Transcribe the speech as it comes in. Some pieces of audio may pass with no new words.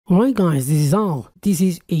Alright guys, this is all. This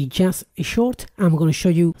is just a short. I'm going to show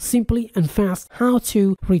you simply and fast how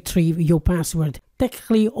to retrieve your password.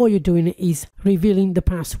 Technically, all you're doing is revealing the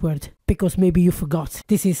password because maybe you forgot.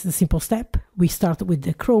 This is the simple step. We start with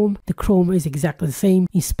the Chrome. The Chrome is exactly the same.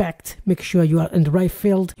 Inspect, make sure you are in the right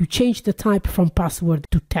field. You change the type from password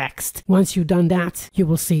to text. Once you've done that, you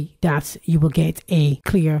will see that you will get a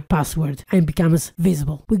clear password and becomes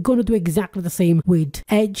visible. We're going to do exactly the same with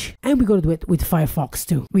Edge, and we're going to do it with Firefox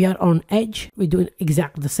too. We are on Edge. We're doing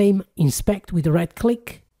exactly the same. Inspect with the right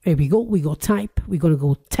click. There we go. We go type. We're going to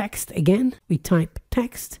go text again. We type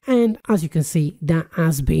text, and as you can see, that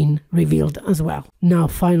has been revealed as well. Now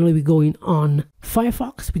finally we're going on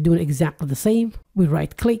Firefox. We're doing exactly the same. We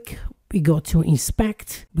right click, we go to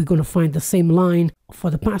inspect. We're going to find the same line for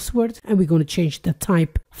the password, and we're going to change the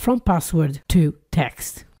type from password to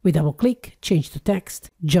text. We double click, change to text.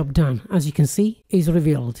 Job done. As you can see, is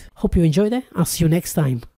revealed. Hope you enjoyed it. I'll see you next time.